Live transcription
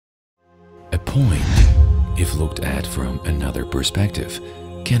point, if looked at from another perspective,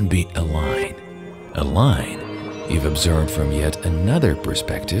 can be a line. A line, if observed from yet another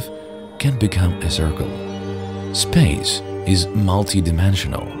perspective, can become a circle. Space is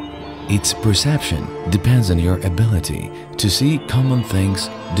multidimensional. Its perception depends on your ability to see common things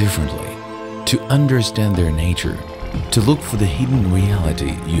differently, to understand their nature. To look for the hidden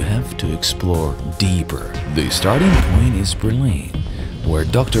reality, you have to explore deeper. The starting point is Berlin, where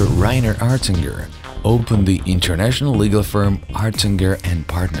Dr. Rainer Arzinger opened the international legal firm Arzinger &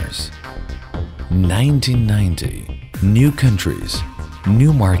 Partners. 1990. New countries,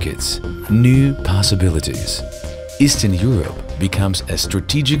 new markets, new possibilities. Eastern Europe becomes a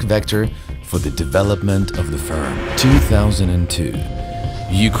strategic vector for the development of the firm. 2002.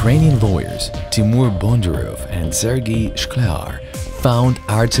 Ukrainian lawyers Timur Bondarov and Sergei Shklyar found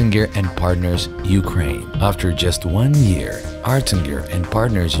Arzinger & Partners Ukraine. After just 1 year, Arzinger &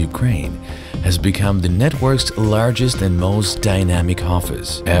 Partners Ukraine has become the network's largest and most dynamic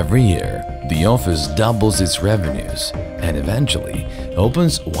office. Every year, the office doubles its revenues and eventually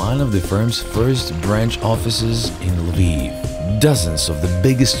opens one of the firm's first branch offices in Lviv. Dozens of the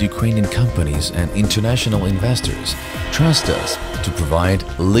biggest Ukrainian companies and international investors trust us to provide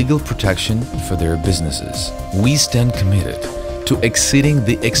legal protection for their businesses. We stand committed to exceeding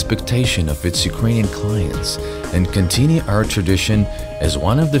the expectation of its Ukrainian clients and continue our tradition as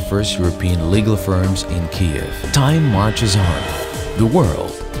one of the first European legal firms in Kiev. Time marches on. The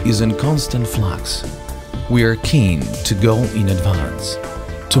world is in constant flux. We are keen to go in advance.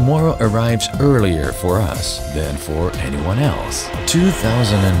 Tomorrow arrives earlier for us than for anyone else.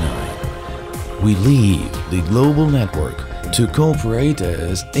 2009. We leave the global network to cooperate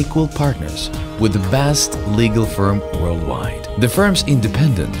as equal partners with the best legal firm worldwide. The firm's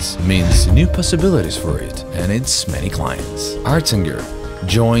independence means new possibilities for it and its many clients. Arzinger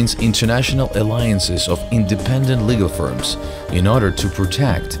joins international alliances of independent legal firms in order to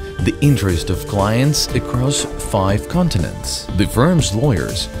protect the interest of clients across 5 continents. The firm's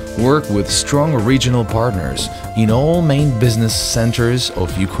lawyers work with strong regional partners in all main business centers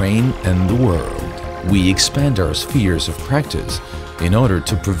of Ukraine and the world. We expand our spheres of practice in order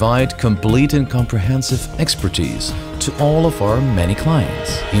to provide complete and comprehensive expertise to all of our many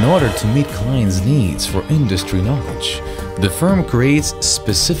clients. In order to meet clients' needs for industry knowledge, the firm creates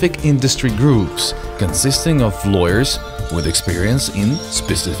specific industry groups consisting of lawyers with experience in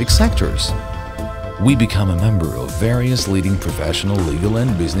specific sectors. We become a member of various leading professional legal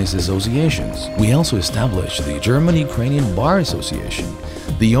and business associations. We also established the German-Ukrainian Bar Association,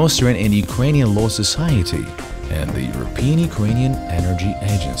 the Austrian and Ukrainian Law Society, and the European Ukrainian Energy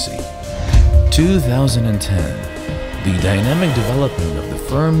Agency. 2010. The dynamic development of the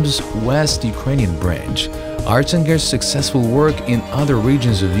firm's West Ukrainian branch, Arzinger's successful work in other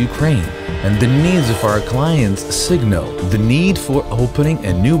regions of Ukraine, and the needs of our clients signal the need for opening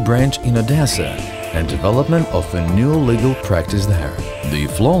a new branch in Odessa and development of a new legal practice there. The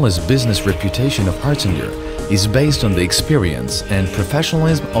flawless business reputation of Arzinger is based on the experience and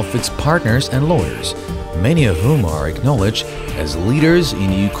professionalism of its partners and lawyers, many of whom are acknowledged as leaders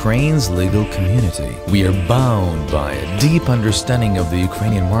in Ukraine's legal community. We are bound by a deep understanding of the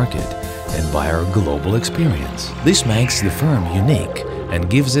Ukrainian market and by our global experience. This makes the firm unique and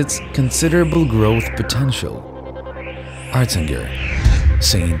gives it considerable growth potential. Arzinger,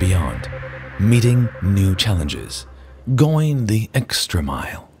 seeing beyond, meeting new challenges, going the extra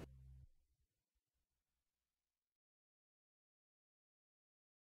mile.